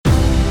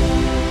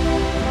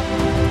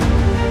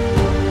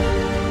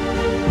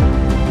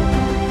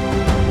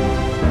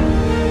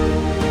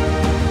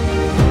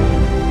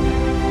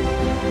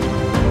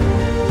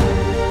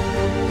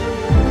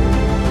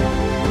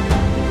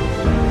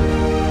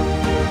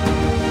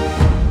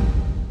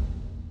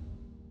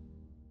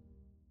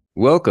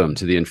Welcome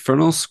to the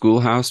Infernal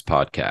Schoolhouse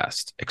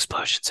Podcast,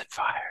 Explosions and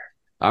Fire.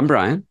 I'm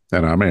Brian.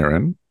 And I'm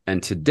Aaron.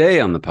 And today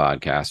on the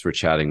podcast, we're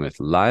chatting with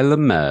Lyla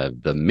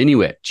Mev, the mini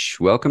witch.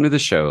 Welcome to the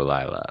show,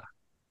 Lyla.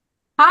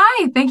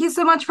 Hi, thank you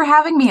so much for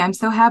having me. I'm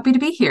so happy to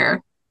be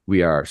here.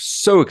 We are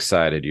so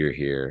excited you're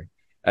here.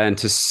 And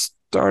to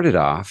start it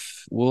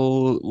off,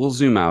 we'll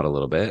zoom out a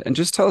little bit and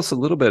just tell us a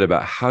little bit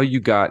about how you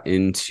got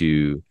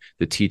into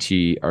the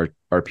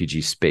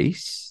TTRPG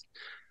space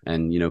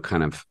and,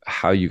 kind of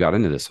how you got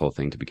into this whole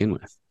thing to begin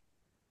with.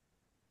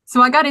 So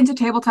I got into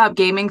tabletop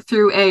gaming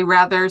through a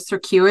rather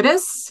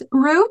circuitous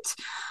route.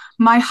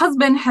 My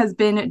husband has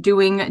been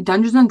doing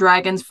Dungeons and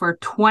Dragons for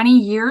 20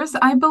 years,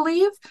 I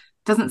believe.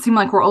 Doesn't seem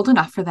like we're old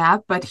enough for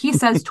that, but he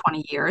says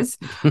 20 years.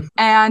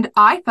 And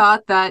I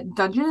thought that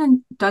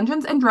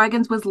Dungeons and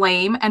Dragons was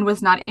lame and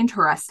was not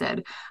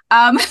interested.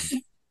 A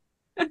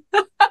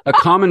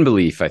common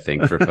belief, I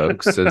think, for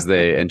folks as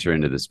they enter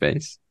into the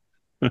space.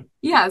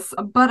 Yes,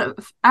 but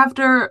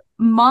after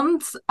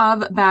months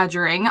of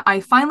badgering,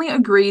 I finally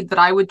agreed that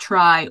I would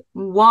try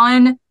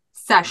one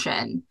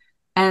session.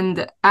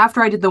 And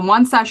after I did the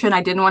one session,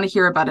 I didn't want to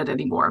hear about it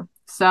anymore.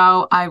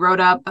 So I wrote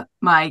up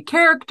my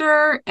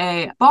character,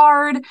 a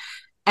bard,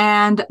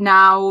 and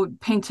now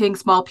painting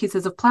small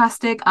pieces of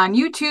plastic on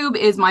YouTube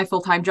is my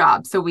full-time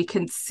job. So we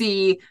can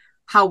see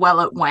how well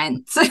it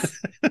went.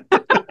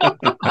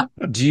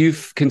 Do you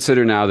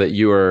consider now that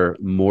you are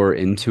more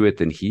into it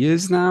than he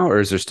is now, or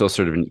is there still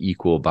sort of an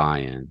equal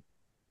buy-in?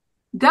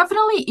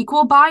 Definitely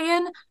equal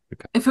buy-in.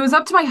 Okay. If it was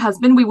up to my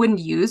husband, we wouldn't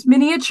use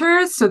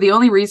miniatures. So the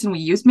only reason we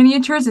use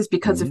miniatures is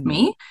because of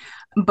me.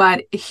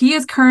 But he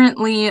is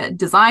currently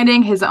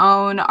designing his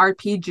own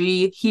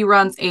RPG. He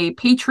runs a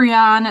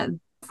Patreon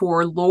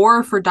for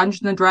lore for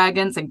Dungeons and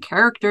Dragons and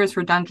characters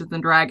for Dungeons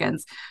and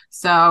Dragons.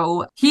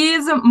 So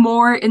he's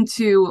more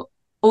into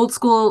old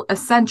school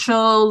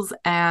essentials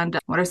and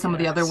what are some of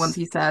the other ones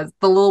he says?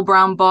 The Little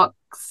Brown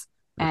Books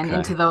and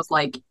into those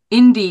like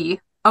indie.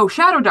 Oh,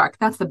 Shadowdark.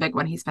 That's the big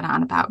one he's been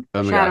on about.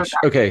 Oh my gosh.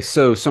 Okay,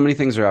 so many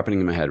things are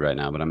happening in my head right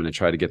now, but I'm going to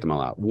try to get them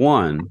all out.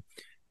 One,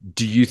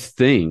 do you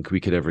think we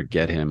could ever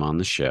get him on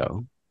the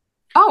show?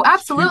 Oh,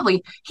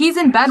 absolutely. He's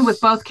in bed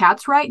with both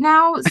cats right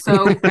now,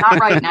 so not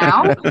right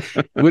now.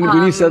 When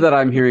you said that,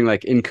 I'm hearing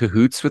like in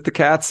cahoots with the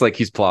cats, like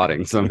he's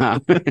plotting somehow.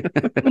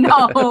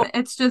 No,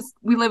 it's just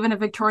we live in a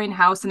Victorian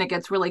house and it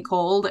gets really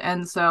cold.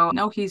 And so,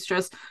 no, he's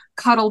just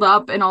cuddled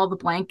up in all the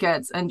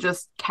blankets and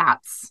just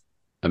cats.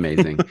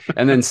 Amazing.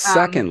 And then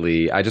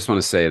secondly, I just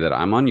want to say that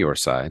I'm on your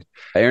side.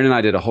 Aaron and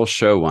I did a whole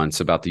show once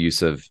about the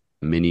use of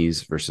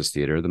minis versus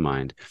theater of the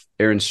mind.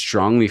 Aaron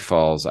strongly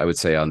falls, I would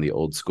say, on the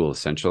old school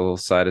essential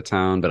side of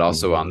town, but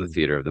also on the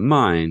theater of the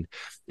mind.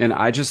 And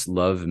I just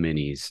love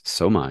minis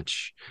so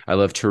much. I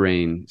love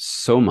terrain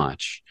so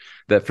much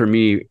that for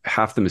me,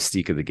 half the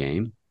mystique of the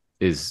game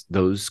is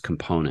those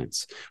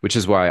components, which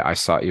is why I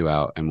sought you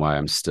out and why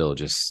I'm still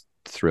just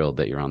thrilled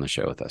that you're on the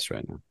show with us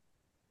right now.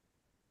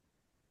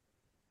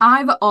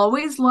 I've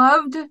always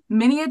loved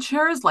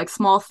miniatures, like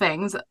small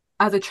things.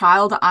 As a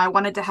child, I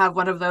wanted to have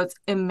one of those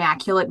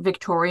immaculate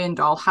Victorian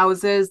doll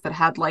houses that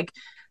had like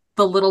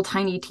the little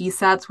tiny tea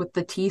sets with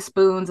the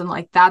teaspoons. And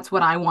like, that's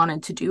what I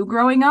wanted to do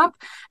growing up.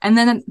 And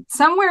then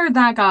somewhere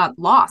that got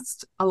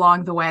lost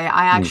along the way,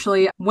 I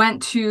actually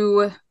went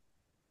to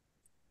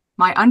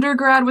my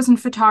undergrad was in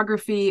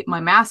photography. My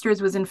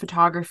master's was in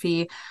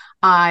photography.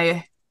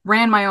 I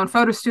ran my own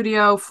photo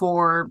studio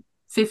for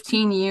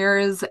 15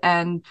 years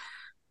and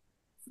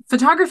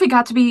photography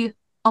got to be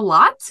a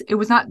lot. It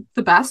was not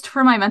the best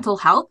for my mental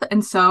health.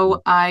 And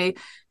so I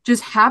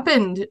just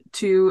happened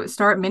to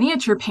start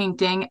miniature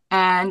painting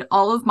and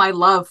all of my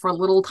love for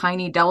little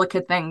tiny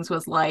delicate things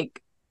was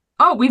like,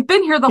 oh, we've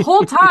been here the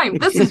whole time.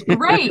 This is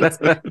great.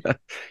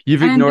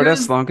 You've ignored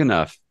us long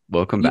enough.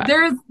 Welcome back.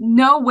 There's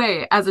no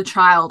way as a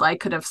child I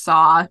could have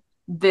saw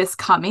this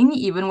coming,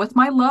 even with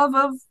my love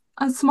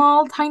of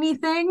small tiny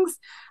things.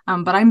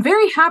 But I'm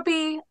very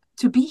happy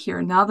to be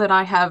here now that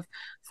I have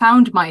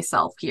found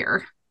myself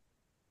here.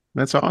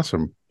 That's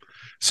awesome.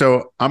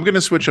 So I'm going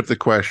to switch up the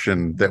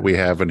question that we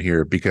have in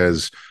here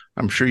because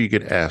I'm sure you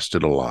get asked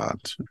it a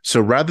lot.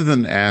 So rather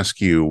than ask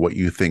you what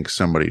you think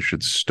somebody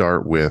should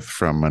start with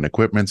from an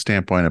equipment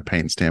standpoint, a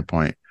paint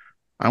standpoint,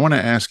 I want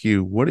to ask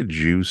you, what did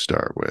you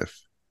start with?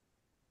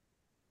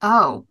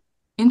 Oh,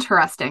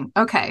 interesting.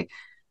 Okay.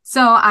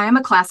 So I am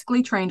a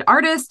classically trained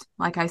artist.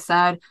 Like I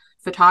said,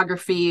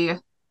 photography.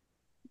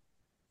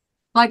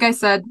 Like I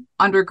said,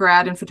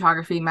 undergrad in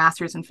photography,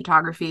 master's in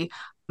photography.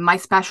 My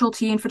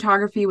specialty in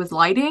photography was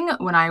lighting.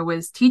 When I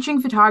was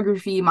teaching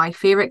photography, my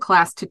favorite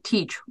class to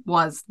teach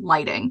was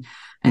lighting.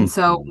 And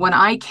so when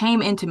I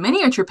came into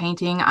miniature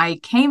painting, I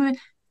came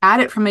at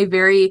it from a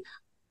very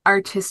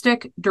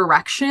artistic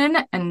direction,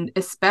 and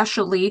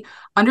especially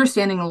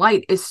understanding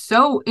light is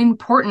so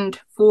important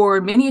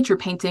for miniature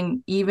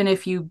painting, even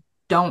if you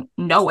don't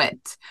know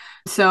it.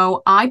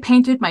 So I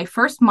painted my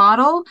first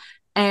model,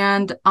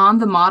 and on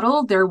the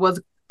model, there was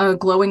a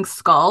glowing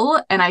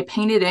skull, and I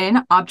painted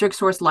in object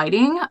source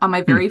lighting on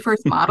my very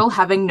first model,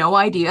 having no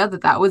idea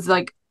that that was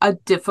like a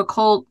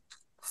difficult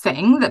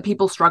thing that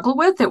people struggle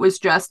with. It was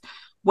just,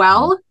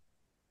 well,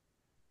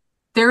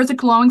 there is a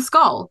glowing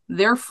skull.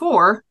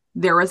 Therefore,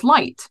 there is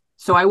light.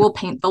 So I will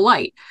paint the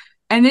light.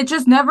 And it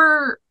just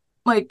never,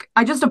 like,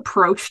 I just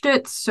approached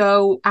it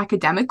so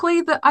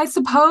academically that I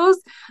suppose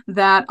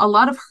that a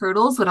lot of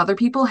hurdles that other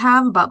people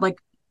have about like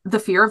the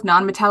fear of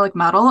non-metallic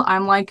metal,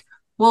 I'm like,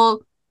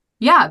 well,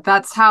 yeah,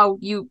 that's how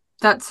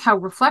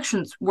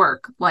reflections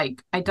work.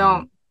 Like, I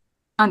don't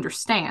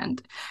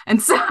understand.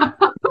 And so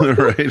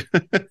Right.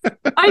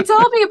 I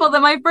tell people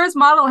that my first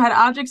model had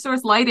object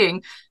source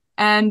lighting,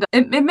 and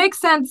it makes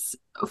sense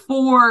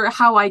for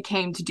how I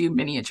came to do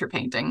miniature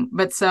painting.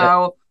 But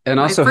so And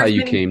my also how first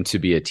you came to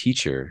be a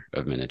teacher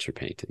of miniature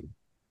painting.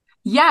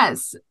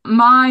 Yes,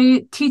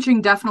 my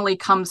teaching definitely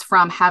comes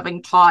from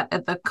having taught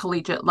at the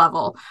collegiate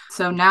level.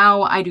 So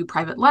now I do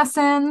private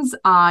lessons.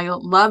 I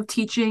love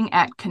teaching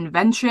at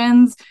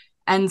conventions.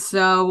 And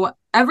so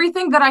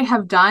everything that I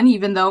have done,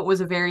 even though it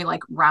was a very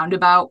like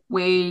roundabout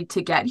way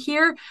to get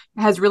here,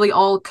 has really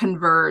all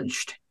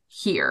converged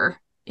here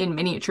in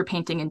miniature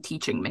painting and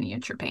teaching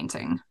miniature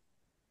painting.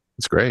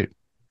 That's great.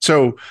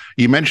 So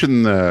you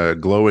mentioned the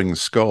glowing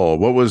skull.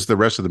 What was the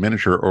rest of the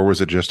miniature, or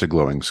was it just a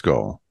glowing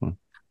skull?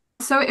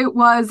 So it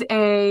was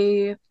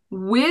a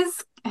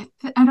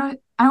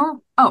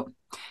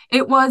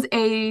it was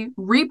a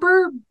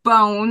Reaper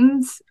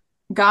Bones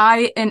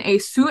guy in a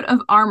suit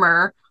of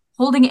armor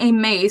holding a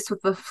mace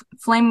with a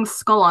flaming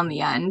skull on the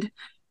end.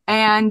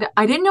 And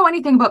I didn't know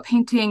anything about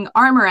painting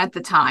armor at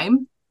the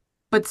time.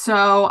 But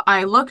so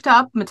I looked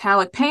up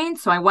metallic paint.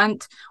 So I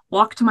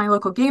walked to my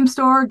local game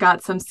store,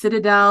 got some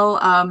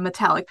Citadel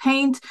metallic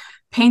paint,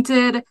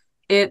 painted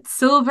it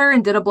silver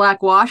and did a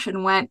black wash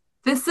and went,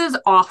 this is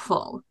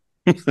awful.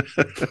 and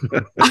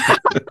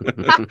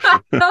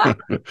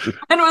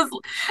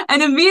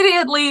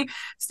immediately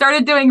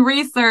started doing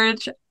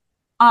research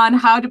on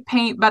how to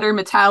paint better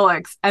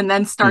metallics and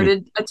then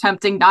started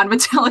attempting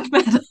non-metallic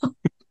metal.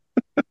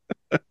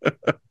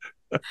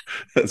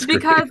 That's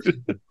because great.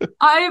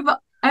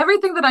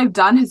 Everything that I've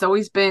done has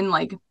always been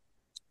like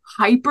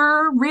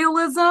hyper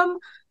realism.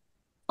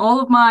 All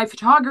of my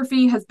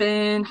photography has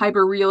been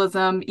hyper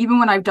realism. Even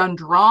when I've done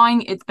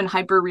drawing, it's been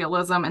hyper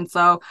realism. And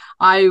so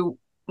I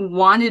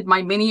wanted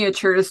my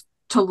miniatures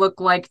to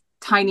look like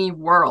tiny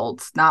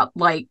worlds, not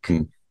like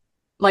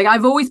like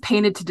I've always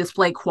painted to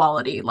display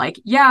quality. Like,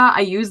 yeah,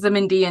 I use them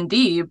in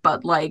D&D,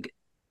 but like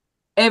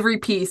every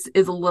piece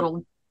is a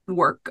little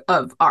work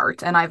of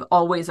art, and I've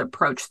always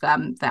approached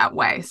them that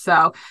way.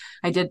 So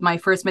I did my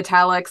first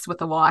metallics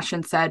with a wash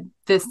and said,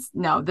 this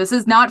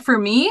is not for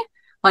me.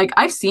 Like,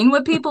 I've seen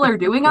what people are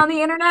doing on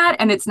the internet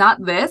and it's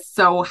not this.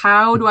 So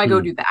how do I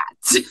go do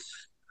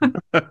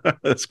that?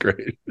 That's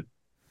great.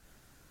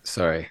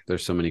 Sorry,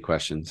 there's so many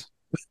questions.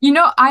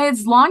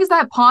 As long as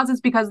that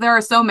pauses, because there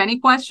are so many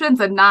questions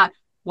and not,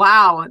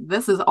 wow,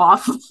 this is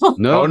awful.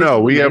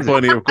 No, we have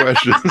plenty of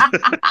questions.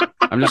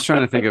 I'm just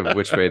trying to think of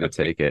which way to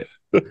take it.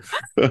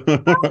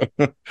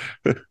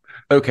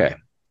 Okay.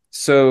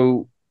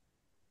 So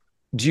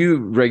do you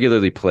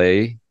regularly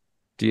play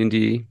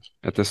D&D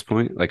at this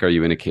point? Like, are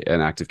you in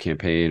an active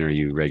campaign? Or are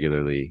you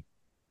regularly?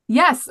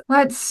 Yes.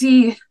 Let's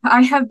see.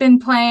 I have been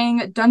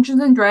playing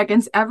Dungeons and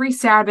Dragons every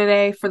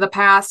Saturday for the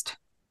past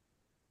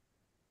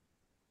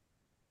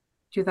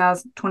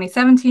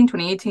 2017,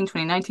 2018,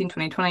 2019,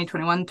 2020,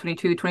 21,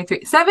 22,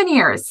 23, 7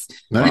 years.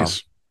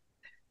 Nice. Wow.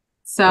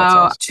 So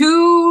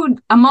awesome.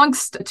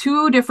 Amongst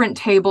two different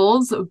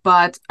tables,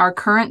 but our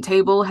current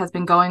table has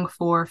been going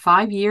for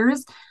 5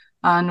 years.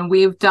 And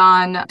we've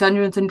done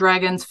Dungeons and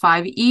Dragons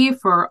 5e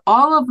for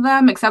all of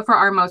them, except for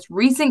our most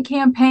recent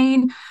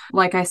campaign.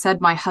 Like I said,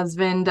 my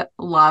husband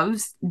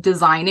loves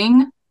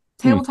designing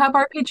tabletop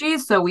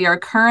RPGs. So we are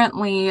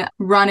currently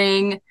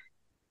running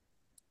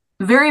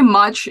very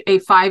much a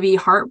 5e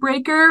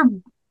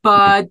Heartbreaker,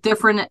 but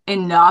different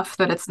enough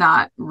that it's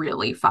not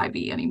really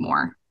 5e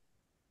anymore.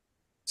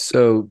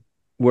 So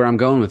where I'm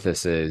going with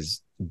this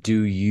is, are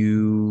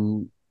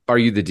you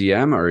the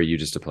DM or are you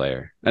just a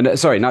player? And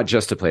sorry, not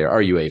just a player.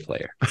 Are you a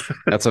player?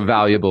 That's a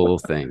valuable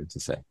thing to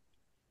say.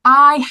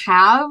 I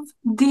have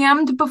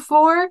DM'd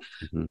before.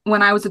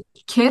 When I was a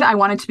kid, I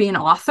wanted to be an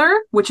author,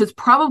 which is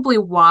probably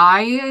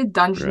why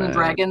Dungeons and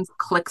Dragons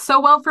clicks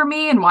so well for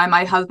me, and why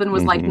my husband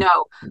was like,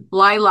 no,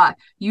 Lyla,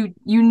 you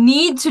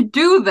need to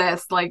do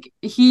this. Like,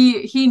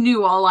 he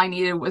knew all I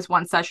needed was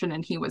one session,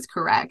 and he was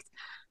correct.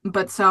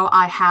 But so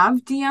I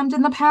have DM'd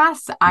in the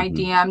past. I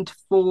DM'd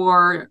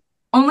for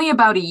only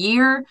about a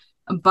year,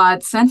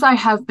 but since I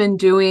have been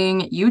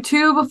doing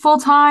YouTube full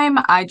time,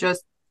 I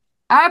just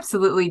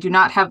absolutely do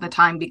not have the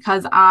time,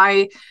 because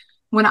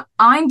when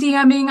I'm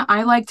DMing,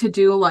 I like to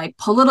do like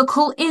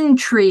political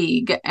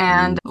intrigue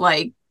and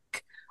like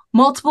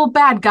multiple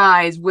bad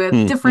guys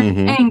with different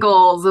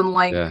angles and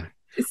like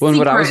Well, and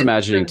what I was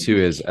imagining too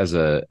is, as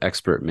a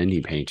expert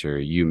mini painter,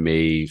 you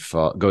may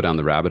go down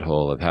the rabbit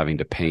hole of having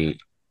to paint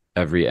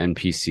every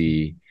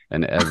NPC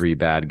and every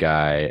bad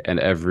guy and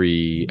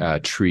every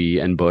tree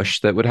and bush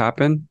that would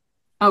happen.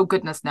 Oh,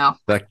 goodness, no.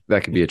 That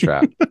could be a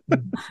trap.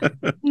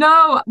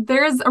 No,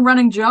 there's a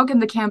running joke in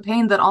the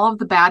campaign that all of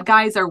the bad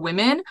guys are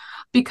women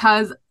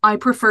because I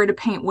prefer to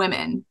paint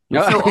women.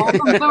 So all of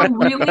the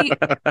really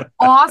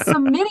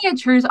awesome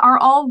miniatures are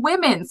all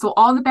women. So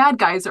all the bad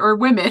guys are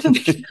women.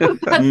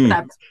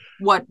 That's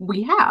what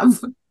we have.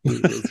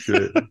 That's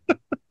great.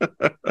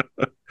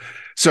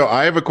 So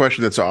I have a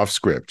question that's off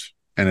script,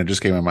 and it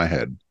just came in my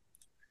head.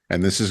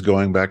 And this is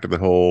going back to the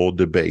whole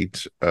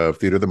debate of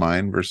theater of the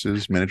mind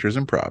versus miniatures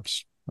and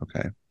props.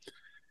 Okay.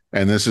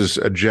 And this is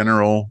a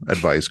general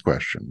advice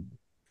question.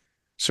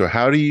 So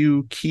how do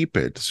you keep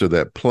it so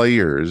that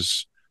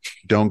players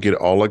don't get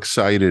all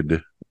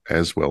excited,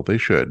 as well they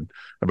should,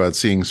 about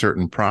seeing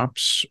certain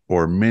props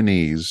or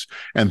minis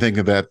and think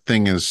that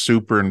thing is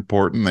super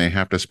important? They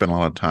have to spend a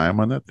lot of time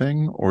on that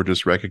thing, or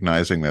just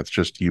recognizing that's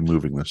just you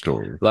moving the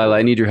story? Lyla,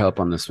 I need your help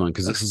on this one,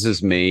 because this is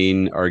his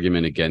main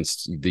argument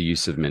against the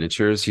use of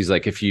miniatures. He's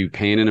like, if you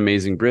paint an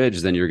amazing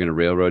bridge, then you're going to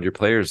railroad your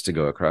players to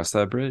go across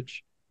that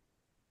bridge.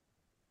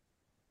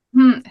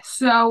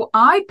 So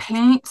I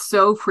paint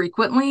so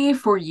frequently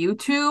for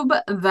YouTube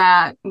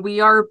that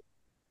we are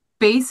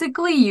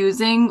basically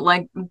using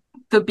like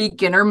the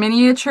beginner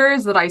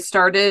miniatures that I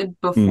started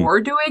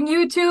before doing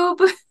YouTube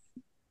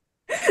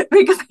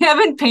because I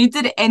haven't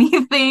painted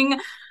anything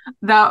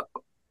that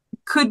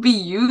could be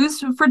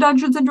used for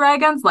Dungeons and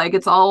Dragons. Like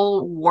it's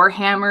all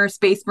Warhammer,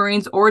 Space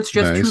Marines, or it's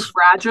just too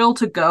fragile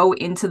to go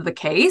into the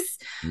case.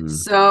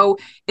 So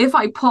if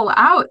I pull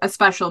out a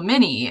special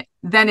mini,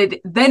 then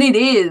it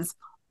is,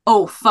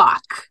 oh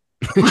fuck.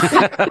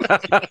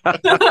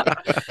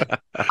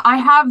 I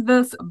have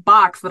this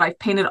box that I've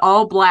painted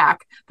all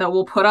black that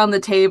we'll put on the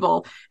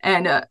table,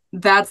 and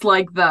that's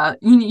like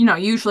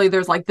usually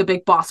there's like the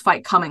big boss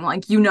fight coming,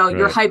 like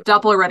you're hyped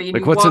up already, and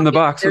like what's in the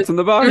box? What's in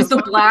the box? There's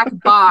the black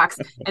box,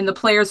 and the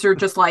players are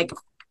just like,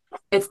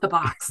 it's the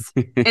box,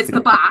 it's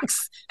the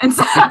box. And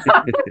so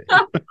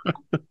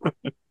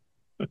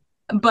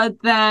but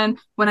then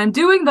when I'm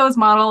doing those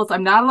models,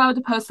 I'm not allowed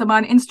to post them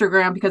on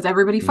Instagram because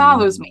everybody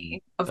follows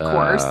me, of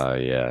course.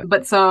 Yeah.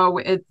 But so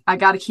I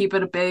got to keep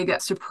it a big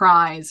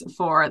surprise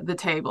for the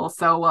table.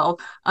 So we'll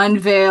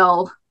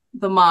unveil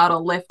the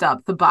model, lift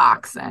up the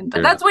box, and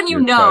that's when you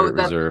know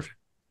that. Reserve.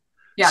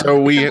 Yeah. So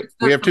we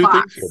have two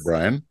things here,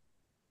 Brian.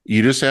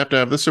 You just have to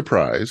have the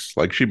surprise,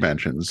 like she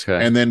mentions,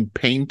 and then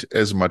paint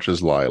as much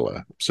as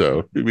Lyla.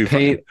 So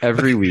paint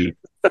every week.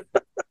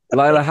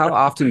 Lyla, how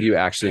often do you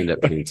actually end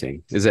up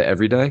painting? Is it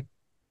every day?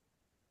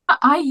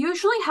 I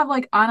usually have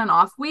like on and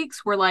off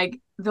weeks where like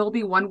there'll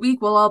be one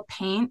week where I'll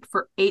paint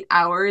for 8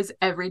 hours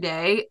every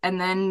day, and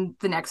then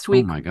the next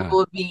week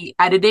we'll be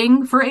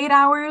editing for 8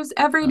 hours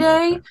every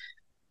day. Okay.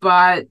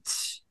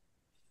 But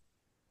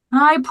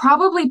I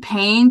probably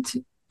paint,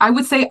 I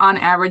would say on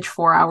average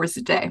 4 hours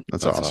a day.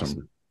 That's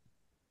awesome.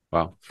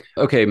 Wow.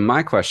 Okay,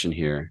 my question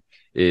here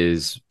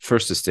is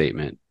first a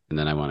statement, and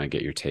then I want to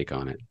get your take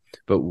on it.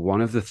 But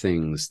one of the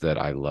things that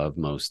I love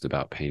most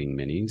about painting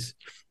minis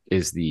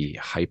is the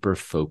hyper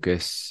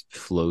focus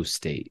flow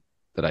state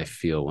that I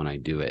feel when I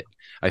do it.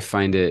 I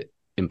find it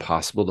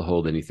impossible to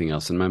hold anything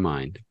else in my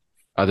mind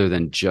other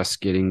than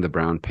just getting the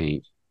brown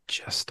paint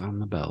just on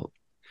the belt,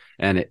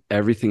 and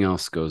everything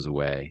else goes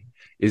away.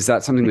 Is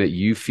that something that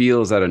you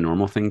feel? Is that a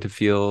normal thing to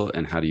feel?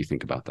 And how do you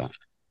think about that?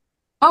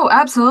 Oh,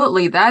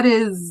 absolutely. That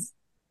is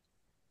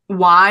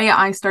why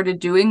I started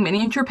doing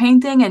miniature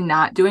painting and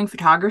not doing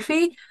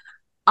photography.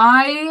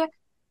 I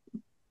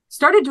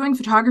started doing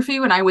photography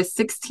when I was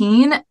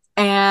 16,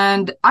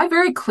 and I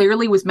very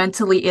clearly was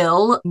mentally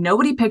ill.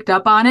 Nobody picked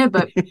up on it,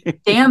 but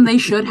damn, they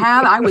should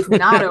have. I was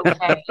not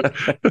okay.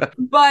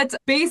 But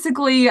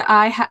basically,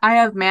 I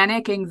have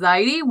manic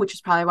anxiety, which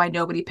is probably why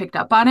nobody picked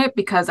up on it,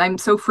 because I'm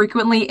so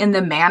frequently in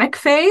the manic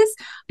phase.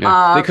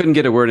 Yeah, they couldn't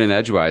get a word in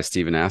edgewise to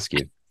even ask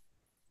you.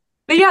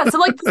 But yeah, so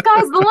like the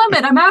sky's the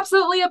limit. I'm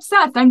absolutely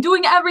obsessed. I'm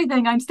doing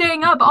everything. I'm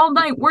staying up all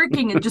night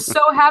working and just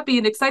so happy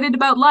and excited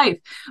about life.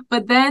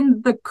 But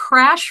then the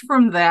crash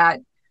from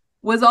that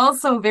was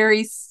also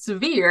very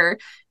severe.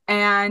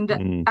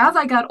 And as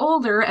I got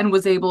older and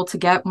was able to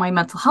get my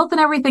mental health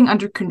and everything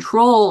under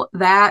control,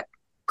 that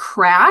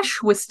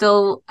crash was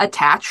still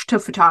attached to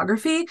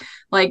photography.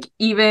 Like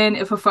even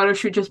if a photo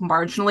shoot just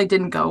marginally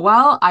didn't go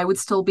well, I would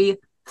still be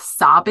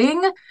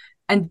sobbing.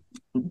 And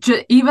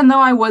even though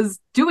I was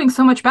doing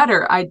so much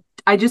better, I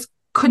just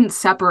couldn't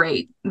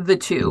separate the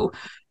two.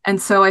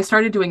 And so I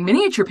started doing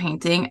miniature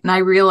painting, and I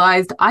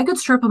realized I could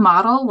strip a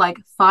model like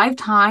 5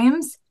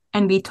 times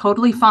and be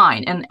totally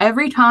fine. And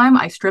every time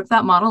I stripped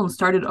that model and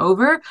started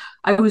over,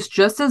 I was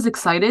just as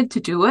excited to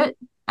do it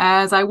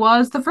as I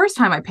was the first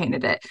time I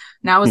painted it.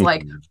 And I was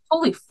like,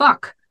 holy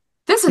fuck,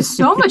 this is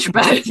so much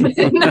better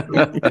than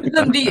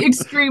the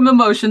extreme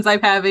emotions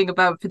I'm having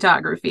about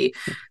photography.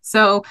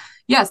 So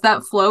yes,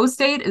 that flow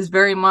state is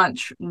very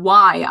much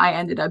why I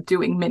ended up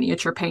doing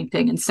miniature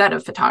painting instead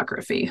of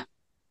photography.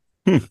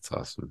 That's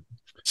awesome.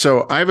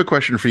 So I have a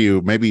question for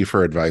you, maybe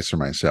for advice for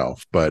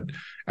myself, but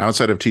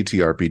outside of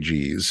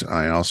TTRPGs,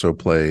 I also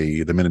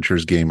play the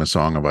miniatures game A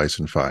Song of Ice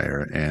and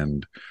Fire.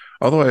 And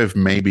although I've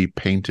maybe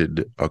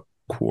painted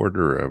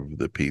quarter of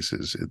the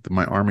pieces.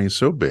 My army is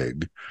so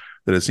big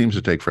that it seems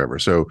to take forever.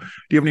 So, do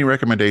you have any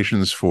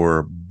recommendations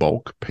for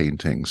bulk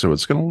painting? So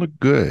it's going to look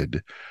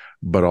good,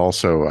 but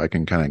also I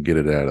can kind of get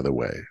it out of the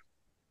way.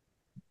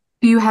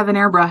 Do you have an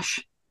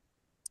airbrush?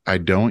 I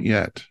don't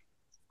yet.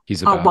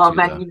 He's Oh, about well, to,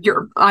 though.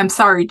 then I'm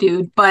sorry,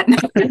 dude, but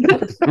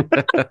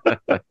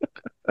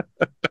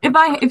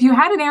if you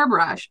had an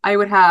airbrush, I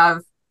would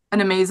have an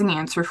amazing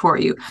answer for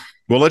you.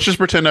 Well, let's just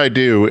pretend I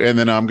do, and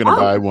then I'm going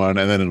to buy one,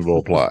 and then it'll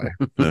apply.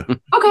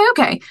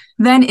 Okay.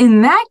 Then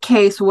in that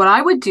case, what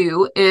I would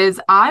do is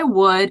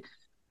what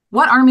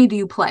army do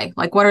you play?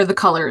 Like, what are the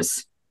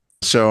colors?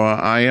 So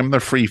I am the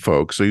free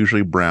folk, so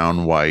usually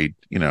brown, white,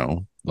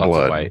 Lots of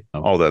blood, white.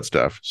 all that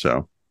stuff.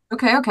 So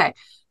Okay.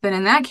 Then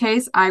in that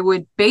case, I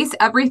would base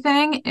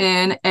everything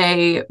in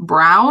a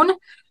brown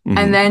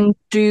and then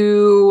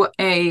do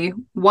a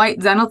white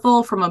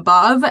zenithal from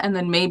above, and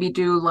then maybe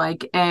do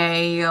like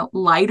a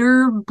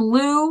lighter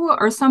blue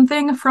or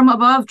something from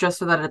above, just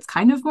so that it's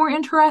kind of more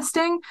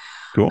interesting.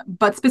 Cool.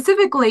 But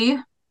specifically,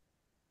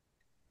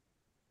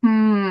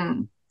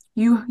 you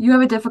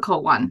have a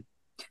difficult one.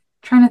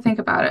 Trying to think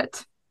about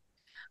it.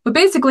 But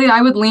basically,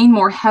 I would lean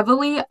more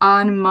heavily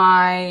on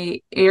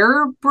my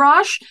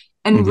airbrush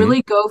and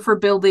really go for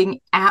building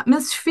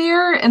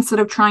atmosphere instead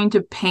of trying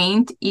to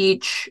paint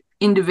each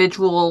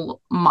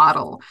individual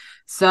model.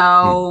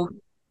 So,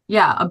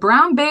 yeah, a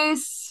brown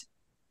base,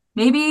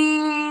 maybe,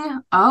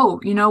 you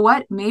know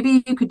what?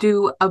 Maybe you could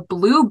do a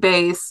blue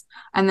base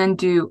and then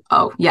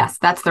yes,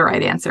 that's the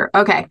right answer.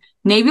 Okay.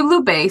 Navy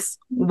blue base,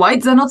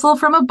 white zenithal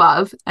from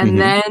above, and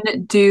then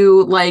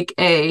do like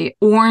a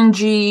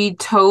orangey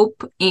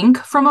taupe ink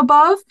from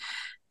above.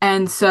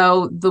 And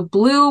so the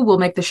blue will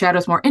make the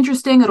shadows more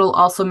interesting. It'll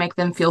also make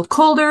them feel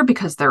colder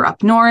because they're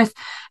up north.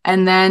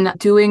 And then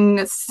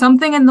doing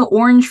something in the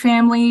orange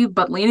family,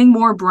 but leaning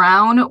more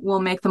brown,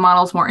 will make the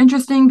models more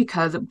interesting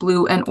because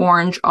blue and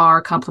orange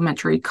are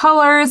complementary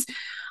colors.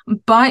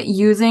 But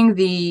using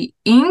the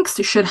inks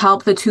should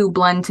help the two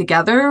blend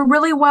together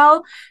really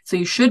well. So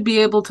you should be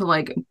able to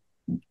like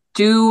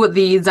do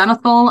the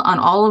zenithal on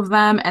all of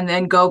them and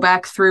then go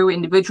back through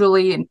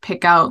individually and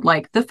pick out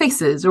like the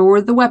faces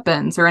or the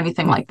weapons or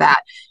anything like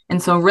that.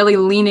 And so really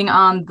leaning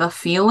on the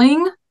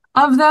feeling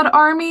of that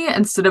army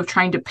instead of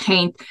trying to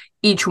paint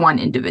each one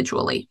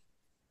individually.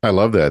 I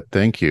love that.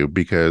 Thank you,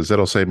 because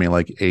that'll save me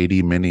like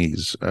 80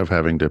 minis of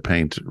having to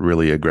paint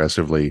really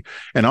aggressively.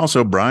 And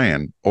also,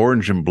 Brian,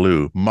 orange and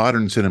blue,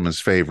 modern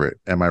cinema's favorite.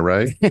 Am I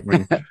right?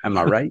 Am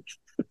I right?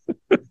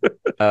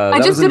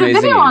 I just did a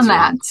video on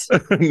that.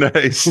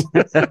 Nice.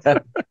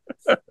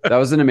 That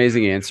was an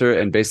amazing answer.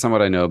 And based on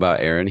what I know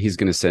about Aaron, he's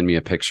going to send me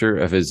a picture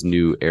of his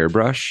new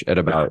airbrush at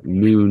about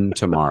noon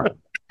tomorrow.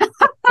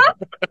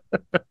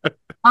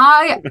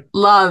 I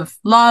love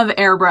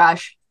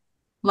airbrush.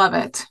 Love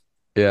it.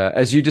 Yeah,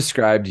 as you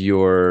described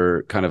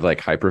your kind of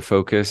like hyper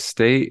focus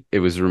state, it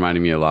was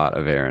reminding me a lot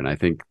of Aaron. I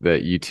think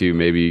that you two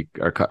maybe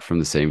are cut from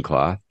the same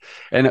cloth.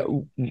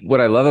 And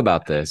what I love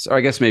about this, or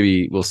I guess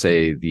maybe we'll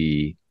say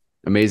the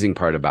amazing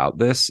part about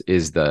this,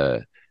 is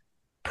the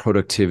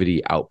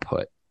productivity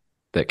output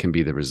that can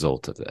be the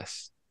result of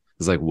this.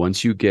 It's like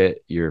once you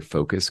get your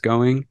focus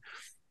going,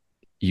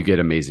 you get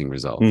amazing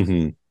results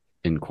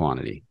in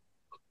quantity.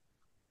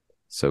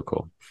 So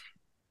cool.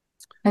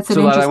 That's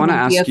an interesting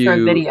idea for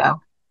a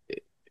video.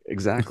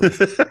 Exactly.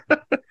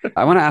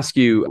 I want to ask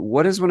you,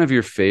 what is one of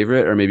your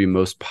favorite or maybe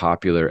most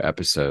popular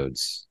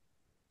episodes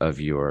of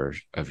your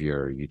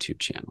YouTube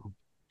channel?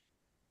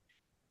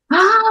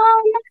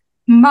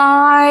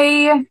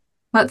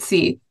 Let's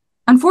see.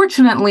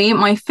 Unfortunately,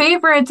 my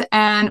favorites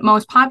and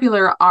most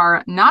popular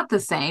are not the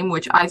same,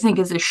 which I think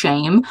is a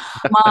shame.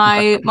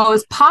 My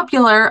most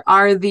popular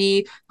are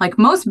the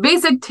most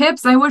basic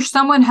tips I wish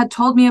someone had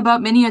told me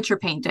about miniature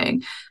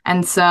painting.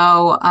 And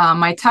so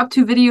my top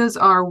two videos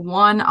are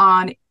one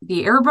on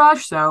the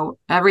airbrush, so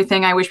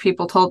everything I wish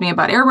people told me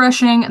about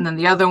airbrushing, and then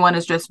the other one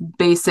is just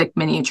basic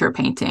miniature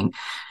painting.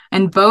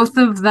 And both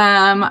of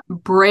them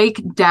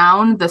break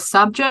down the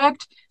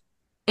subject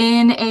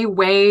in a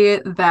way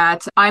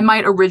that I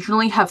might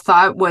originally have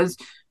thought was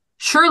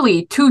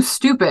surely too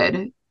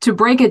stupid to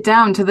break it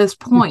down to this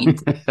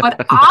point,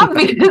 but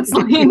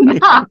obviously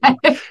not.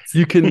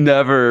 You can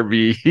never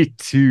be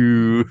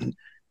too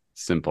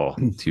simple,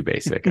 too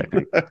basic, I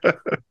think.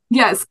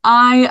 Yes,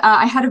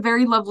 I had a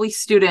very lovely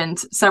student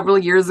several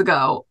years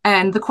ago,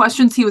 and the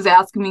questions he was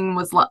asking me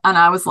and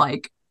I was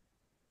like,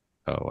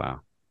 oh,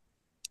 wow.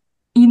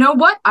 You know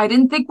what? I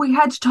didn't think we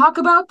had to talk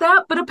about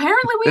that, but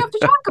apparently we have to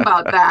talk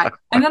about that.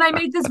 And then I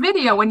made this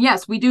video, and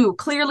yes, we do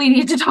clearly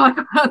need to talk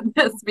about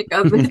this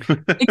because it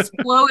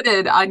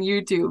exploded on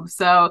YouTube.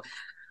 So,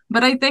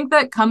 but I think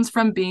that comes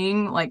from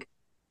being like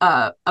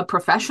a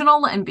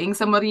professional and being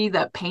somebody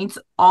that paints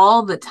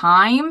all the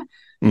time.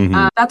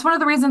 That's one of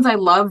the reasons I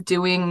love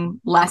doing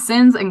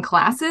lessons and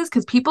classes,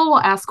 because people will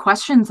ask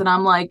questions and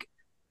I'm like,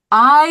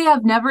 I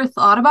have never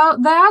thought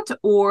about that,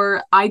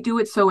 or I do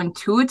it so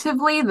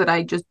intuitively that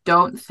I just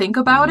don't think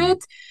about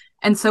it.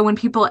 And so when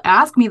people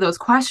ask me those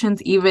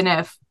questions, even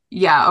if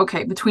yeah,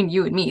 okay, between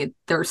you and me,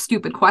 they're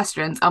stupid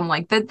questions. I'm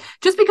like, that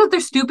just because they're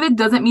stupid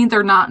doesn't mean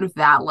they're not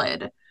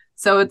valid.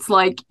 So it's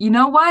like, you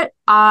know what?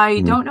 I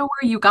Mm. don't know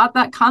where you got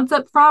that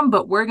concept from,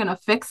 but we're gonna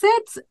fix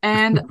it.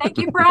 And thank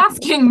you for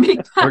asking me.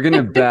 We're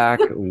gonna back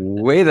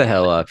way the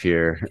hell up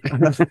here.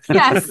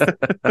 Yes.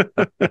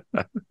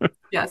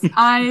 Yes.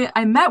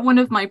 I met one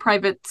of my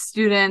private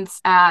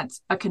students at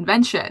a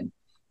convention,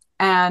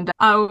 and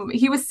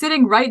he was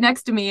sitting right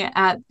next to me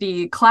at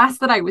the class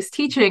that I was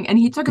teaching, and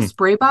he took a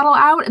spray bottle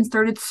out and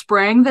started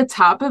spraying the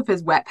top of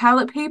his wet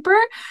palette paper.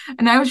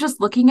 And I was just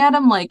looking at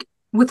him like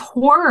with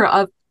horror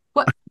of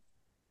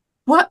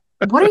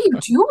what are you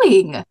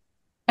doing?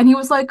 And he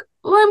was like,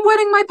 well, I'm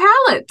wetting my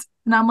palette.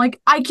 And I'm like,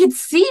 I could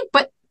see,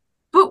 but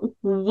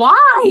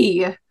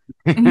why?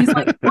 And he's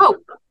like, oh,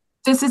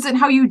 this isn't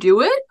how you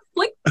do it?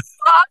 Like,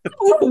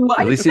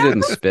 At least he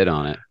didn't spit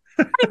on it.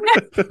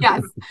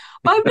 Yes,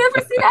 but I've never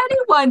seen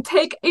anyone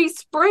take a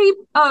spray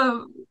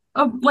of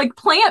like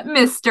plant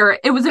mister.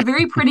 It was a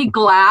very pretty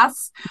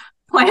glass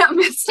plant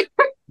mister.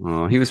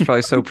 Oh, he was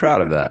probably so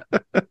proud of that.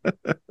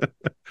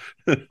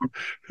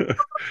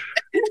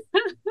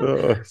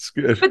 Oh, it's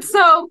good. But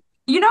so,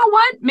 you know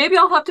what? Maybe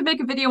I'll have to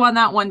make a video on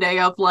that one day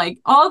of like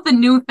all the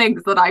new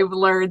things that I've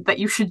learned that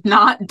you should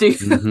not do.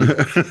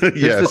 Mm-hmm.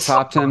 Here's the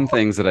top 10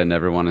 things that I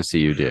never want to see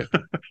you do.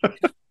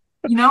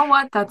 You know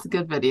what? That's a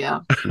good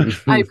video.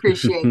 I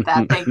appreciate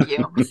that. Thank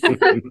you.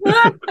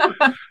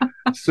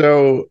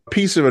 So,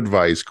 piece of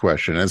advice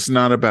question. It's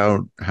not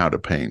about how to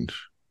paint,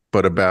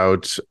 but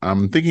about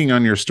I'm thinking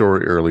on your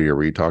story earlier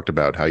where you talked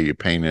about how you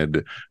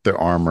painted the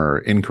armor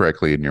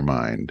incorrectly in your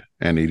mind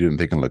and you didn't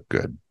think it looked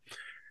good.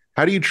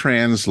 How do you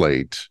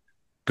translate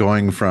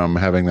going from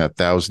having that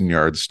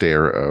 1,000-yard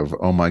stare of,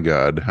 oh my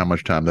God, how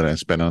much time did I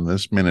spend on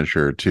this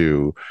miniature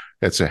to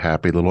it's a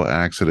happy little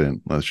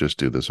accident. Let's just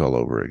do this all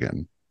over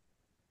again.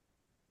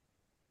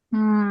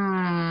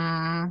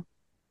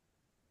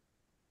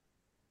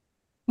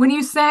 When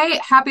you say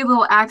happy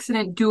little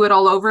accident, do it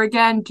all over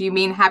again, do you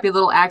mean happy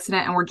little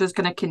accident and we're just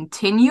going to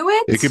continue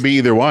it? It could be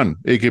either one.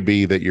 It could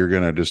be that you're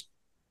going to just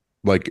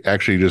like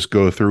actually just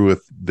go through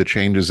with the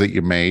changes that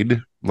you made,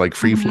 like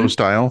free flow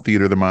style,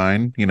 theater of the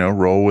mind,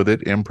 roll with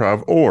it,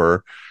 improv,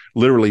 or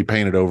literally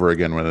paint it over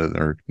again with it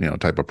or,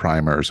 type of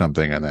primer or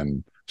something and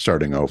then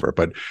starting over.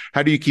 But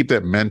how do you keep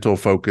that mental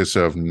focus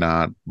of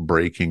not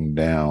breaking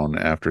down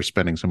after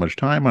spending so much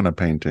time on a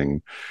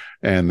painting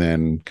and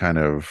then kind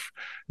of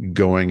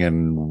going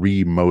and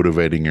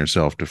re-motivating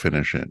yourself to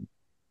finish it?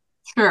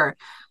 Sure.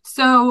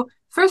 So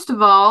first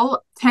of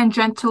all,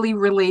 tangentially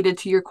related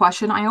to your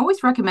question, I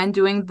always recommend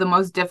doing the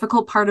most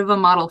difficult part of a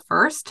model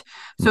first.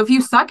 So if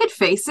you suck at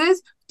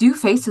faces, do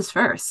faces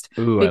first.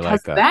 Ooh, because I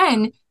like that.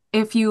 then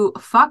if you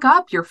fuck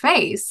up your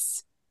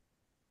face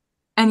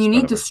and you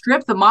need to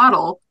strip the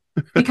model,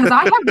 because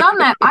I have done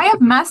that. I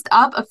have messed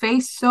up a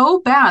face so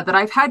bad that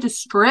I've had to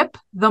strip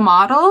the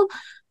model.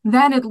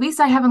 Then at least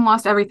I haven't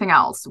lost everything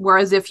else.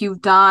 Whereas if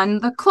you've done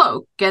the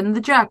cloak and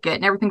the jacket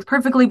and everything's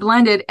perfectly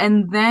blended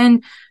and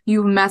then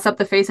you mess up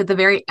the face at the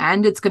very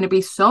end, it's going to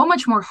be so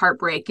much more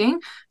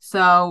heartbreaking.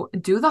 So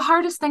do the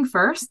hardest thing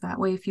first. That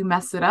way, if you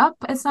mess it up,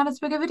 it's not as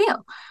big of a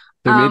deal.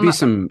 There may be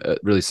some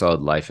really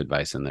solid life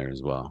advice in there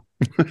as well.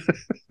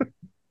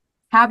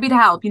 Happy to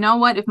help. You know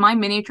what? If my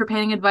miniature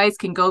painting advice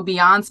can go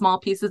beyond small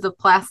pieces of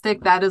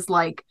plastic, that is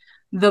like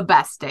the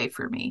best day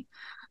for me.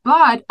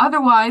 But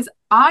otherwise,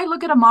 I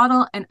look at a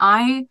model and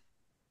I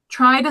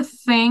try to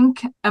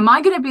think, am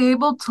I going to be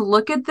able to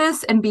look at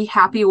this and be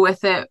happy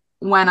with it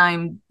when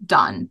I'm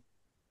done?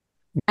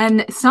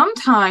 And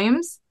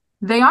sometimes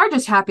they are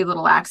just happy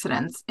little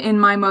accidents. In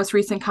my most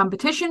recent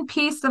competition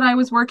piece that I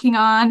was working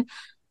on,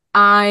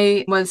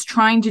 I was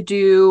trying to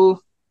do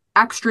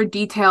extra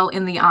detail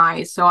in the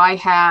eyes. So I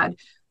had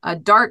a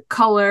dark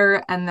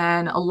color and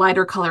then a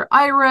lighter color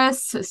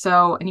iris.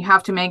 And you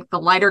have to make the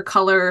lighter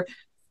color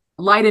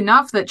light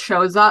enough that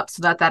shows up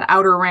so that that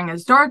outer ring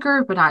is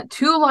darker, but not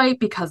too light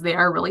because they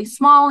are really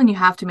small. And you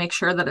have to make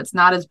sure that it's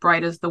not as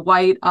bright as the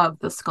white of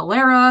the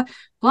sclera,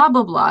 blah,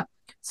 blah, blah.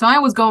 So I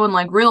was going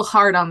like real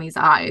hard on these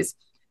eyes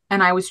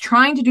and I was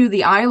trying to do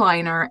the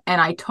eyeliner and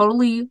I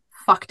totally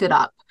fucked it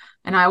up.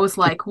 And I was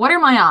like, what are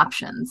my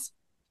options?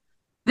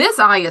 This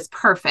eye is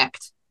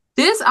perfect.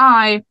 This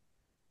eye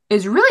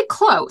is really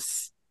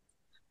close.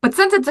 But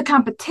since it's a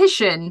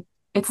competition,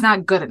 it's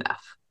not good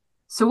enough.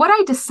 So what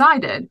I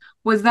decided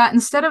was that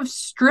instead of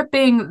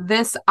stripping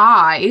this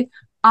eye,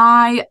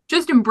 I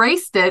just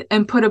embraced it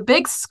and put a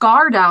big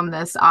scar down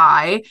this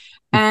eye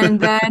and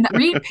then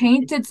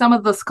repainted some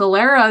of the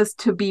scleras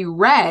to be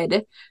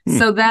red.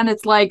 So then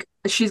it's like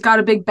she's got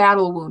a big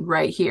battle wound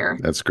right here.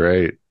 That's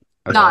great.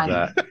 I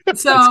love that.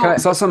 So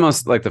it's also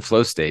almost like the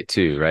flow state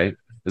too, right?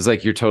 It's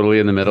like you're totally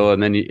in the middle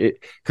and then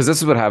because this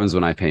is what happens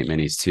when I paint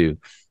minis too.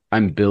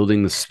 I'm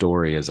building the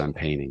story as I'm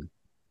painting.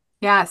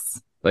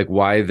 Yes. Like,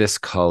 why this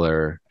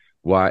color?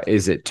 Why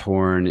is it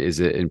torn? Is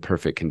it in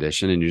perfect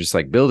condition? And you're just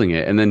like building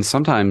it. And then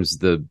sometimes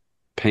the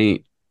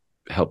paint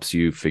helps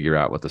you figure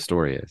out what the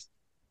story is.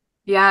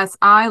 Yes,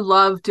 I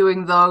love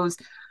doing those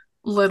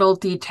little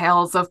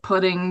details of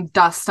putting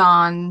dust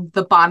on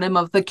the bottom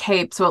of the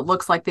cape so it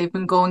looks like they've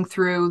been going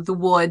through the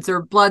woods,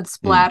 or blood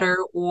splatter,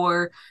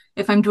 or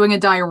if I'm doing a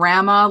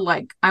diorama,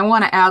 like I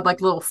want to add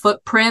like little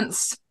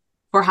footprints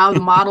for how the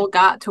model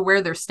got to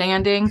where they're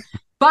standing.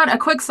 But a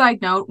quick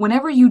side note,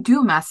 whenever you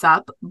do mess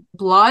up,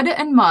 blood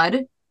and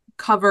mud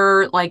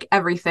cover like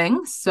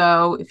everything.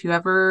 So if you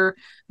ever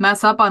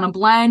mess up on a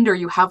blend, or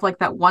you have like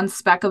that one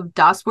speck of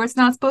dust where it's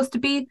not supposed to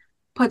be,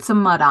 put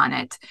some mud on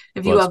it.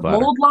 If you Blood have splatter.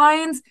 mold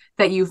lines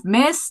that you've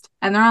missed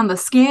and they're on the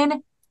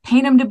skin,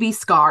 paint them to be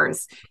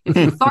scars. If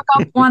you fuck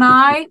up one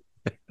eye,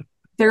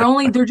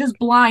 they're just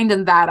blind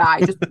in that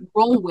eye. Just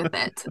roll with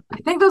it. I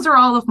think those are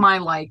all of my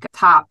like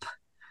top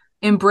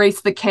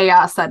embrace the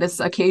chaos that is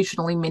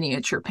occasionally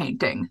miniature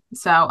painting.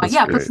 So That's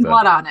yeah, great put some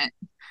stuff. blood on it.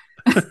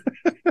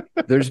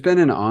 There's been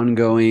an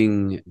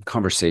ongoing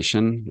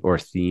conversation or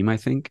theme, I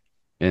think,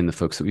 in the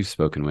folks that we've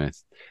spoken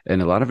with,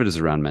 and a lot of it is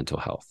around mental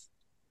health.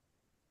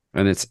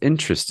 And it's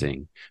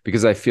interesting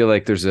because I feel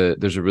like there's a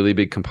really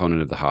big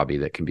component of the hobby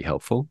that can be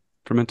helpful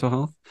for mental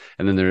health.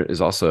 And then there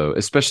is also,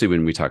 especially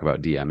when we talk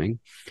about DMing,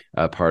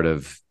 a part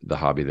of the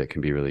hobby that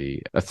can be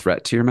really a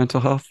threat to your mental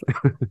health,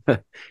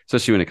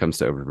 especially when it comes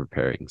to over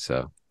preparing.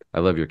 So I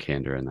love your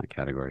candor in that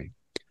category.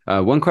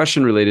 One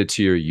question related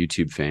to your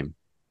YouTube fame.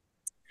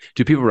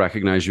 Do people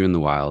recognize you in the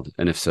wild?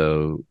 And if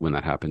so, when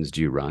that happens,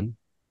 do you run?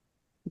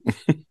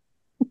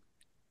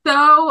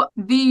 So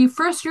the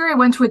first year I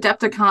went to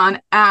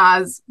Adepticon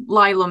as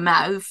Lyla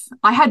Mev,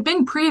 I had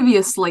been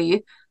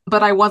previously,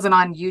 but I wasn't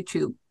on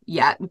YouTube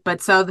yet.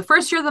 But so the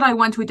first year that I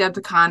went to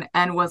Adepticon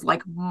and was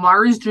like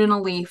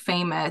marginally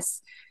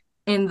famous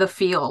in the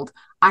field,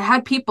 I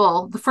had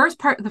people, the first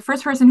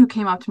person who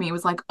came up to me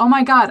was like, "Oh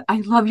my God,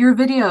 I love your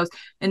videos."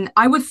 And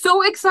I was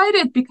so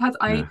excited because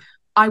Yeah.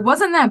 I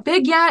wasn't that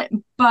big yet,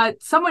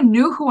 but someone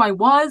knew who I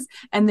was.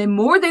 And the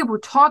more they were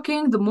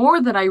talking, the more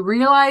that I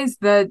realized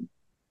that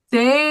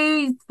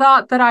they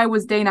thought that I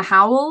was Dana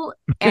Howell.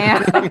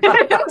 And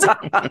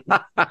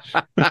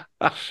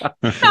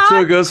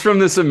So it goes from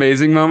this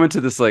amazing moment to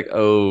this like,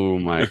 oh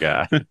my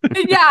God.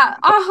 yeah,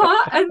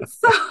 And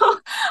so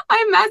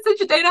I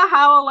messaged Dana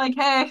Howell like,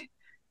 "Hey,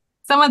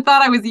 someone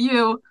thought I was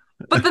you."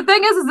 But the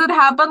thing is it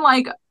happened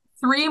like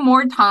 3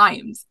 more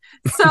times.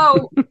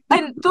 So,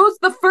 and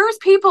the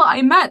first people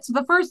I met, so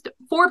the first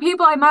 4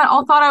 people I met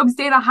all thought I was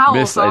Dana Howell.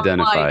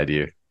 Misidentified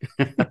you.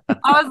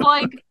 I was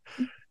like,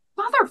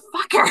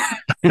 motherfucker.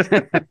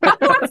 I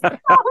was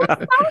so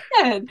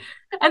excited.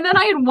 And then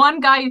I had one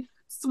guy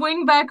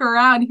swing back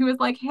around. He was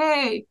like,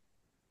 "Hey,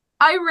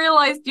 I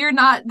realized you're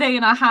not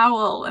Dana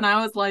Howell." And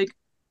I was like,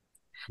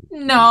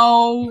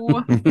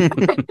 no.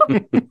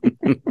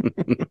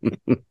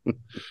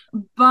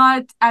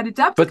 But at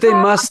Adepticon, But they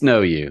must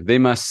know you. They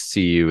must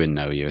see you and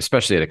know you,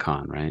 especially at a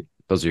con, right?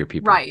 Those are your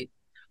people. right.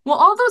 Well,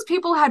 all those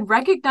people had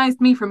recognized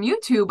me from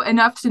YouTube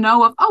enough to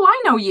know of, "Oh,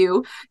 I know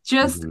you."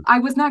 Just I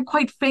was not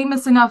quite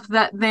famous enough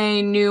that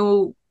they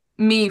knew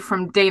me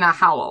from Dana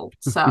Howell.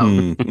 So,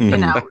 you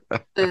know,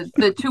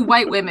 the 2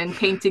 white women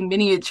painting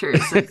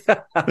miniatures.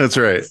 That's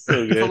right. It's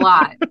a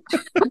lot.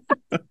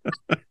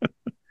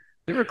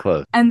 They were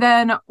close. And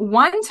then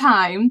one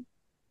time,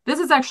 this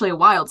is actually a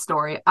wild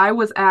story. I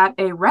was at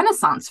a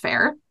Renaissance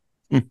fair.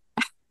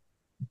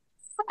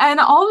 And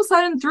all of a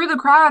sudden through the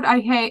crowd, I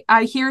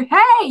hear,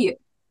 "Hey,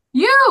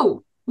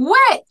 you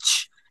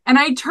witch." And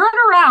I turn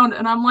around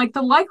and I'm like,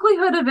 the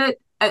likelihood of it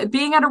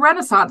being at a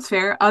Renaissance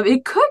fair,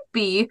 it could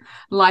be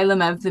Lyla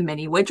Mev the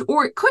Mini Witch,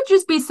 or it could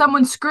just be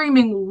someone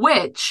screaming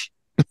 "witch"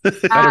 at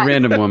a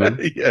random woman.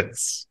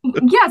 Yes.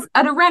 Yes,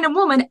 at a random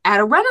woman at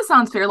a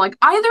Renaissance fair. Like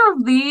either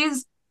of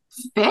these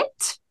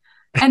fit.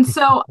 And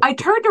so I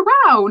turned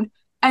around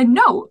and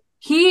no,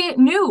 he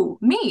knew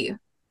me,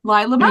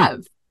 Lyla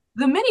Mev,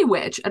 the Mini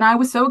Witch. And I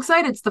was so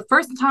excited. It's the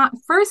first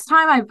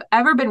time I've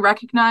ever been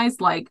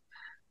recognized like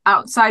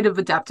outside of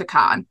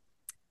Adepticon.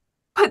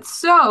 But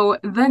so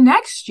the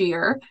next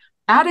year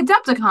at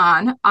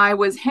Adepticon, I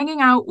was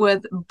hanging out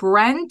with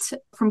Brent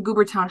from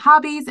Goobertown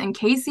Hobbies and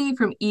Casey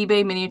from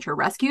eBay Miniature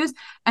Rescues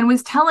and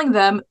was telling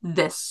them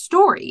this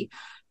story.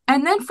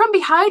 And then from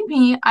behind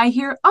me, I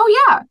hear, "Oh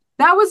yeah,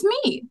 that was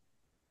me."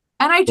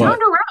 And I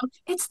turned around.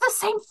 It's the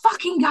same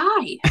fucking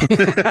guy.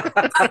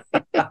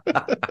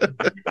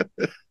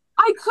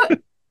 I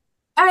could,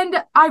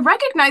 and I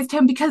recognized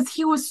him because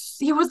he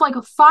was like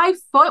a 5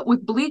 foot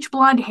with bleach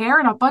blonde hair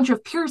and a bunch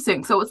of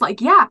piercings. So it's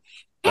like, yeah,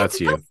 it's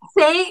the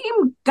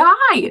same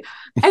guy.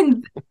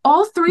 And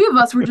all 3 of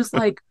us were just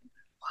like,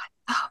 what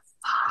the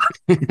fuck?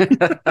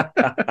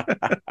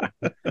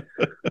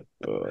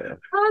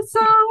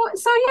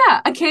 So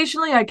yeah,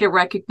 occasionally I get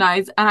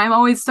recognized and I'm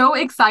always so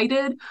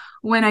excited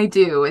when I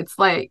do. It's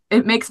like,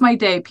 it makes my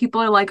day.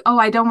 People are like, "Oh,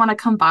 I don't want to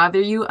come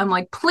bother you." I'm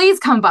like, "Please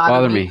come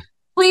bother me.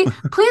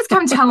 Please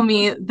come tell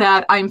me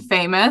that I'm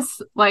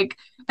famous." Like,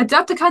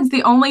 Adepticon's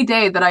the only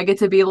day that I get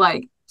to be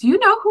like, "Do you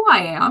know who I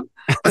am?"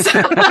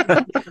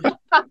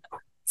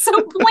 So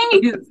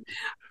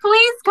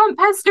please come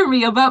pester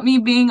me about me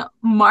being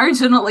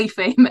marginally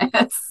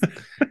famous.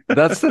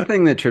 That's the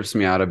thing that trips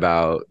me out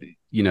about,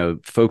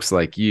 folks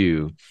like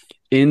you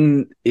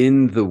in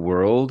the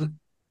world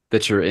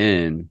that you're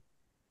in,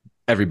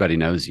 everybody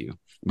knows you.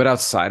 But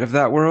outside of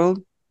that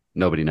world,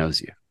 nobody knows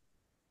you.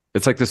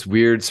 It's like this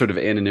weird sort of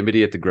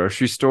anonymity at the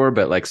grocery store,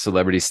 but like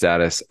celebrity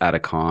status at a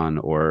con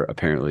or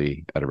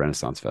apparently at a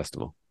Renaissance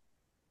festival.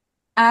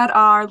 At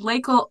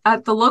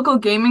the local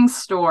gaming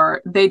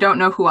store, they don't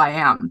know who I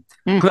am.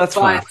 That's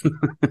fine.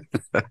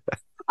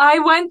 I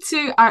went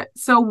to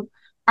so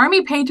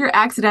Army Painter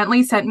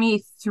accidentally sent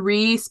me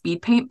 3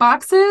 speed paint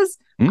boxes.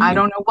 I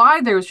don't know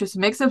why. There was just a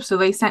mix-up, so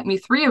they sent me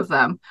 3 of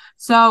them.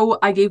 So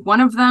I gave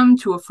one of them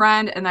to a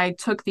friend, and I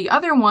took the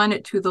other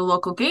one to the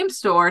local game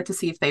store to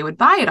see if they would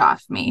buy it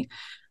off me.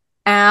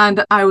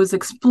 And I was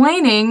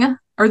explaining,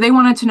 or they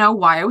wanted to know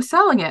why I was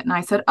selling it. And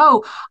I said,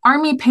 oh,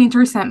 Army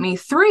Painter sent me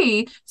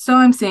 3, so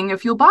I'm seeing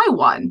if you'll buy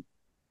one.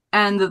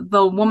 And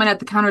the woman at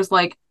the counter is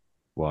like,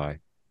 why?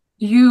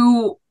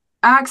 You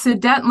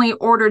accidentally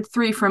ordered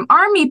 3 from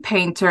Army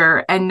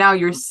Painter, and now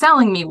you're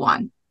selling me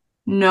one.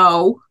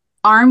 No,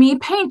 Army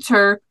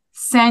Painter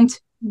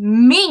sent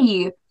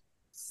me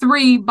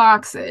 3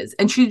 boxes.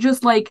 And she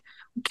just like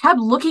kept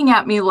looking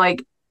at me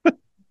like,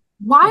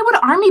 why would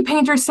Army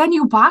Painter send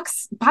you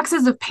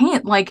boxes of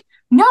paint? Like,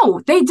 no,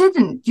 they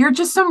didn't. You're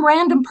just some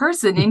random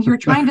person and you're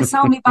trying to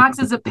sell me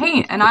boxes of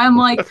paint. And I'm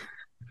like,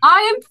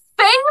 I am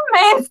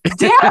famous,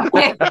 damn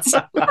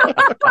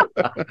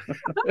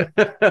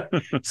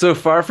it. So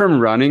far from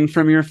running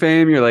from your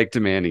fame, you're like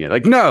demanding it.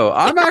 Like, no,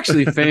 I'm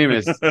actually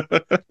famous.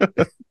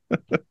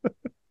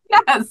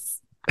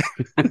 Yes.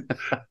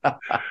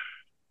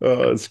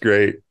 Oh, that's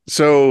great.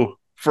 So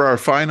for our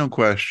final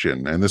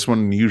question, and this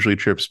one usually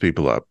trips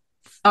people up.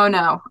 Oh,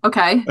 no.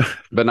 Okay.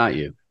 But not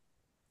you.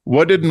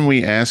 What didn't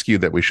we ask you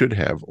that we should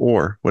have,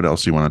 or what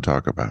else you want to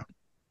talk about?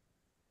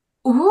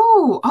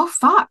 Ooh, oh,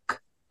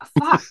 fuck.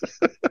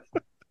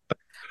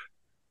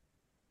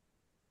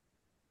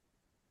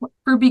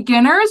 For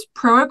beginners,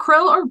 Pro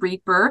Acryl or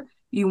Reaper,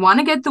 you want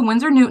to get the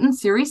Winsor Newton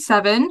Series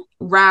 7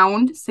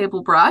 round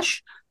sable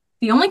brush.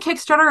 The only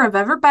Kickstarter I've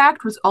ever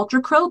backed was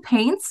Ultra Acryl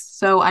paints,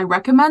 so I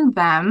recommend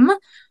them.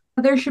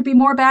 There should be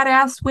more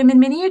badass women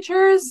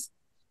miniatures.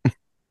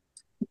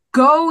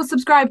 Go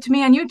subscribe to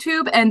me on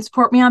YouTube and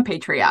support me on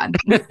Patreon.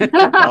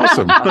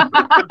 Awesome.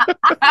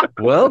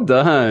 Well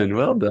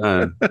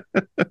done.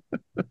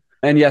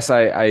 And yes,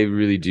 I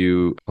really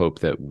do hope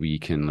that we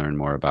can learn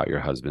more about your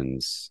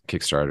husband's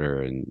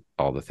Kickstarter and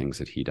all the things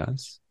that he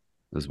does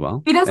as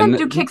well. He doesn't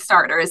do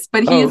Kickstarters,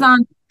 but he is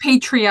on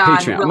Patreon.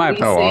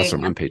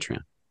 Awesome. On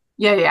Patreon.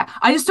 Yeah.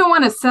 I just don't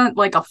want to set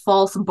like a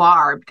false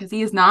bar because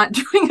he is not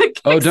doing a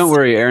Kickstarter. Oh, don't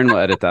worry. Aaron will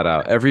edit that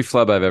out. Every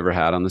flub I've ever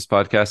had on this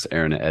podcast,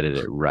 Aaron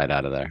edited it right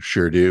out of there.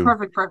 Sure do.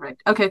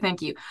 Perfect. Okay,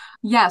 thank you.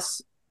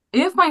 Yes.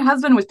 If my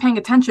husband was paying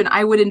attention,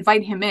 I would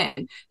invite him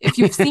in. If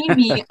you've seen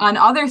me on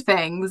other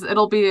things,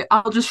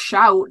 I'll just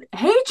shout,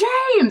 "Hey,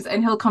 James!"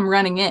 and he'll come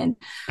running in.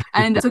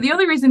 And so the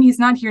only reason he's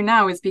not here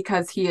now is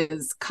because he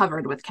is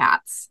covered with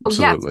cats.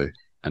 Absolutely.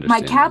 Yes,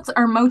 my cats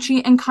are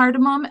Mochi and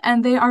Cardamom,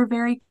 and they are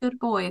very good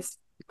boys.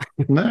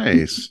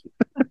 Nice.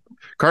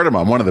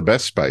 Cardamom, one of the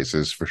best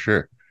spices for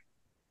sure.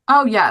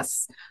 Oh,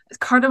 yes.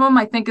 Cardamom,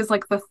 I think, is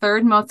like the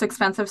 3rd most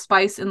expensive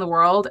spice in the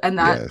world. And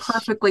that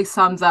perfectly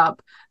sums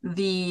up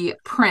the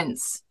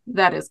prince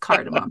that is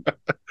cardamom.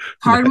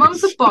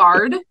 Cardamom's a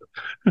bard,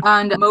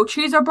 and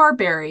Mochi's a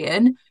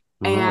barbarian.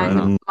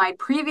 And my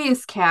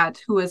previous cat,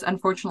 who has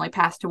unfortunately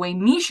passed away,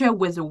 Misha,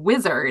 was a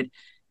wizard.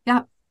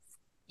 Yeah.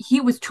 He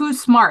was too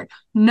smart.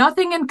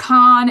 Nothing in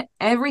con,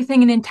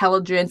 everything in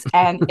intelligence,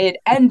 and it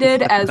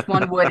ended as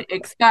one would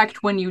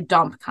expect when you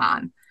dump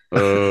con.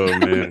 Oh,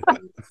 man.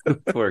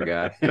 Poor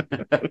guy.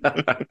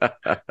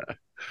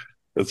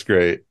 That's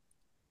great.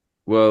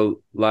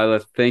 Well, Lyla,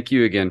 thank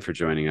you again for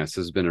joining us.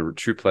 It's been a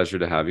true pleasure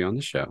to have you on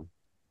the show.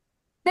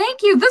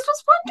 Thank you. This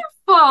was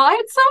wonderful. I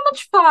had so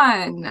much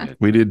fun.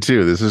 We did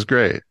too. This is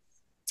great.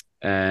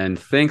 And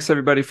thanks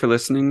everybody for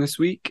listening this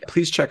week.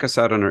 Please check us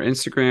out on our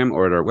Instagram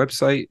or at our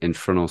website,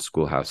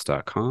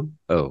 infernalschoolhouse.com.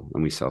 Oh,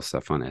 and we sell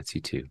stuff on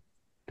Etsy too.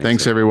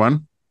 Thanks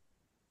everyone.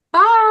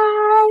 Bye.